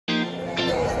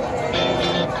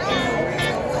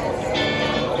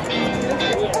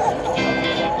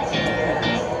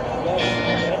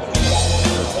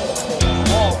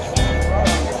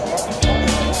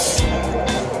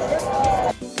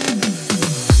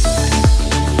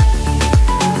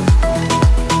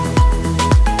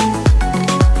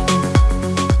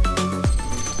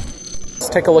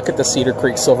take a look at the Cedar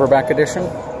Creek Silverback Edition.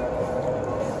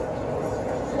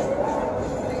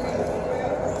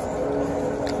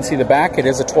 You see the back, it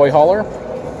is a toy hauler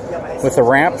with a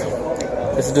ramp.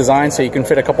 This is designed so you can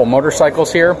fit a couple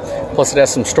motorcycles here, plus it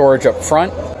has some storage up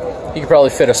front. You could probably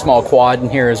fit a small quad in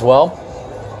here as well,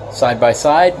 side by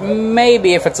side,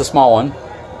 maybe if it's a small one.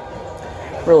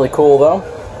 Really cool though.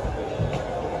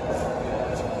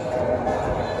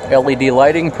 LED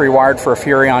lighting, pre-wired for a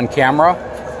Furrion camera.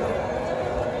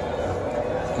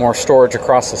 More storage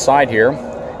across the side here,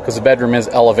 because the bedroom is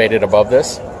elevated above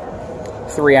this.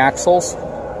 3 axles.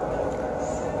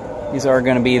 These are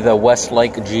going to be the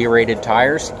Westlake G-rated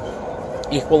tires.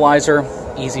 Equalizer,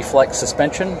 easy flex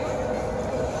suspension.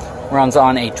 Runs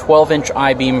on a 12-inch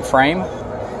I-beam frame.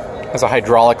 Has a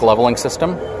hydraulic leveling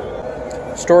system.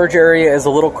 Storage area is a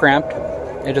little cramped.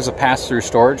 It is a pass-through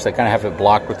storage. They kind of have it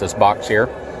blocked with this box here.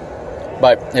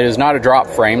 But it is not a drop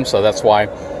frame, so that's why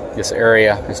this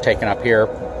area is taken up here.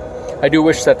 I do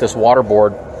wish that this water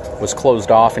board was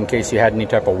closed off in case you had any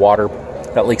type of water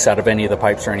that leaks out of any of the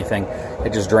pipes or anything.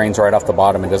 It just drains right off the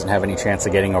bottom and doesn't have any chance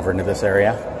of getting over into this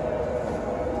area.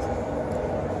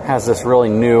 Has this really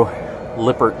new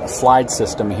Lippert slide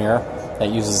system here that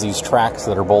uses these tracks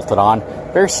that are bolted on.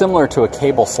 Very similar to a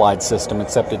cable slide system,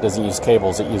 except it doesn't use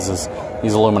cables, it uses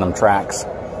these aluminum tracks.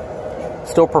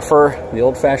 Still prefer the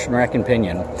old-fashioned rack and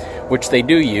pinion, which they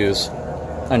do use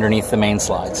underneath the main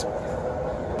slides.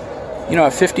 You know,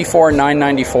 at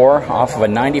 $54,994 off of a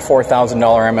 $94,000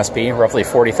 MSP, roughly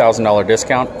 $40,000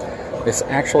 discount, this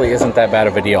actually isn't that bad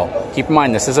of a deal. Keep in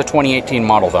mind, this is a 2018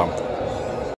 model though.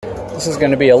 This is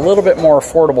going to be a little bit more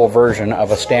affordable version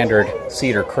of a standard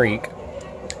Cedar Creek.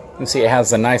 You can see it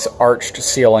has the nice arched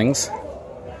ceilings.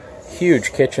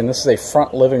 Huge kitchen. This is a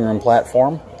front living room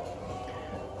platform.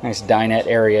 Nice dinette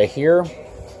area here.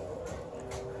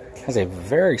 Has a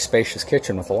very spacious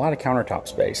kitchen with a lot of countertop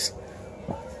space.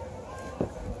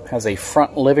 Has a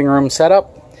front living room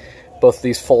setup. Both of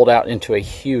these fold out into a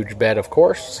huge bed, of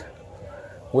course.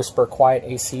 Whisper quiet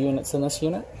AC units in this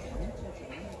unit.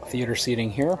 Theater seating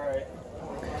here.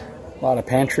 A lot of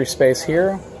pantry space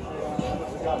here.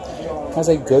 Has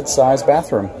a good sized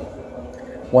bathroom.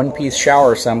 One-piece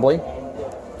shower assembly.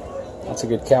 Lots of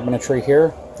good cabinetry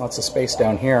here. Lots of space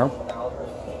down here.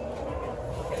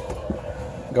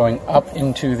 Going up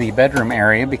into the bedroom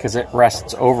area because it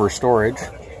rests over storage.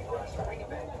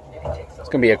 It's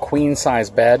going to be a queen-size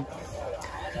bed.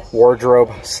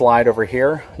 Wardrobe slide over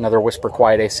here. Another Whisper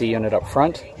Quiet AC unit up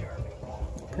front.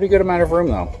 Pretty good amount of room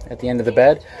though at the end of the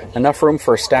bed. Enough room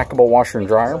for a stackable washer and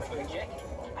dryer.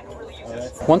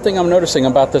 One thing I'm noticing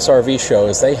about this RV show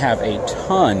is they have a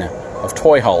ton of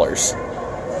toy haulers.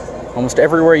 Almost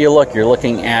everywhere you look, you're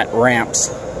looking at ramps.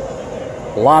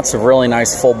 Lots of really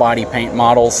nice full body paint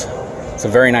models.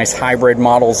 Some very nice hybrid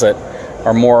models that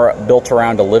are more built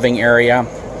around a living area.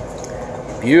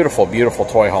 Beautiful, beautiful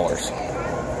toy haulers.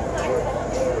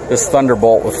 This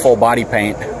Thunderbolt with full body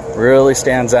paint really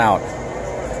stands out.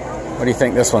 What do you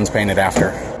think this one's painted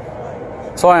after?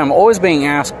 So I am always being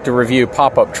asked to review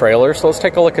pop-up trailers, so let's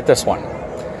take a look at this one.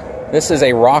 This is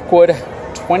a Rockwood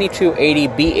 2280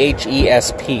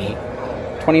 BHESP,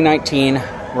 2019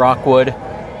 Rockwood,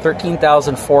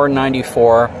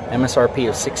 $13,494, MSRP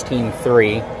of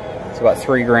 $16,300. It's about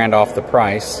 $3 grand off the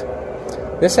price.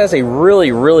 This has a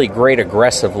really, really great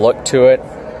aggressive look to it.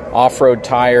 Off-road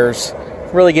tires.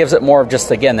 Really gives it more of just,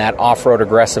 again, that off-road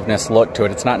aggressiveness look to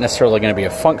it. It's not necessarily going to be a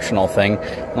functional thing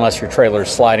unless your trailer is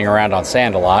sliding around on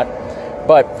sand a lot.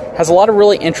 But has a lot of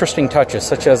really interesting touches,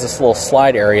 such as this little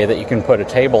slide area that you can put a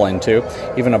table into.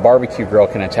 Even a barbecue grill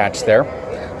can attach there.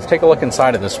 Let's take a look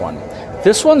inside of this one.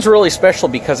 This one's really special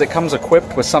because it comes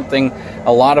equipped with something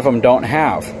a lot of them don't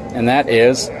have, and that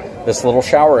is this little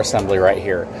shower assembly right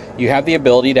here. You have the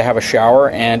ability to have a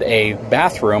shower and a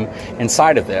bathroom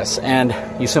inside of this, and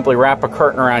you simply wrap a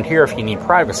curtain around here if you need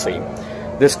privacy.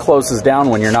 This closes down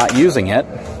when you're not using it,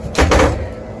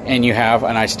 and you have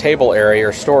a nice table area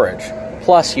or storage.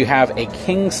 Plus, you have a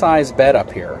king-size bed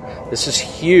up here. This is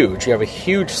huge. You have a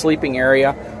huge sleeping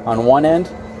area on one end,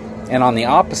 and on the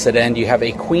opposite end, you have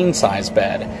a queen-size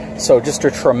bed. So just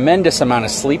a tremendous amount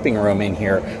of sleeping room in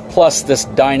here. Plus, this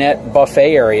dinette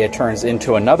buffet area turns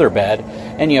into another bed,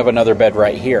 and you have another bed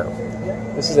right here.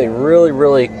 This is a really,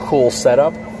 really cool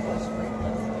setup.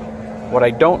 What I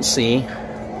don't see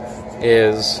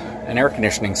is an air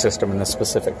conditioning system in this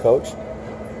specific coach.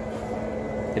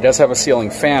 It does have a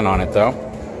ceiling fan on it, though.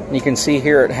 And you can see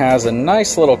here it has a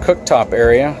nice little cooktop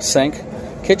area, sink.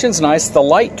 Kitchen's nice. The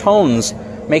light tones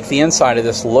make the inside of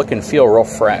this look and feel real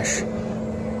fresh.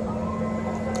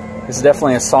 This is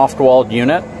definitely a soft-walled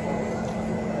unit.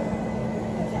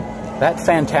 That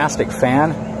fantastic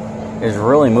fan is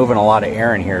really moving a lot of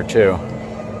air in here too.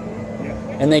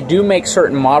 And they do make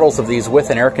certain models of these with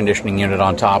an air conditioning unit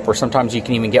on top, or sometimes you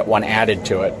can even get one added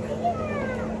to it.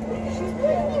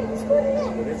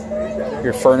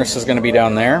 Your furnace is going to be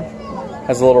down there.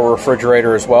 Has a little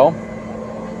refrigerator as well.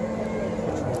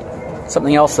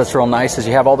 Something else that's real nice is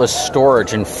you have all this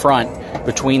storage in front,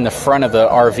 between the front of the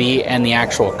RV and the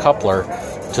actual coupler,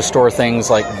 to store things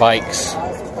like bikes,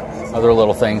 other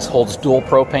little things. Holds dual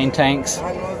propane tanks,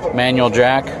 manual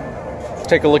jack.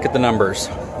 Take a look at the numbers.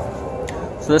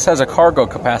 So this has a cargo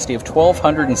capacity of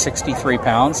 1,263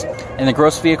 pounds, and the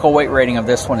gross vehicle weight rating of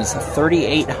this one is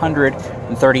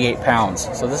 3,838 pounds.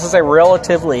 So this is a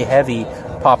relatively heavy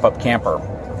pop-up camper.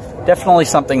 Definitely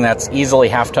something that's easily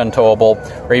half-ton towable,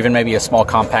 or even maybe a small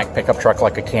compact pickup truck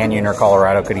like a Canyon or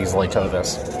Colorado could easily tow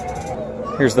this.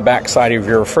 Here's the back side of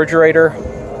your refrigerator.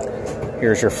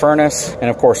 Here's your furnace,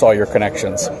 and of course all your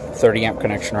connections. 30 amp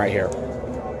connection right here.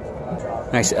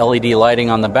 Nice LED lighting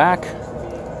on the back.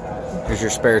 Here's your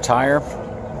spare tire.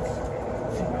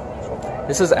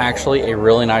 This is actually a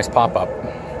really nice pop-up.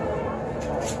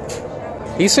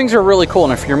 These things are really cool,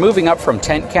 and if you're moving up from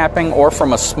tent camping or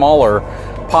from a smaller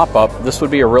pop-up, this would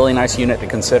be a really nice unit to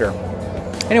consider.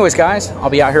 Anyways, guys,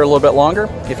 I'll be out here a little bit longer.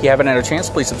 If you haven't had a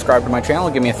chance, please subscribe to my channel,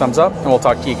 give me a thumbs up, and we'll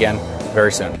talk to you again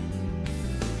very soon.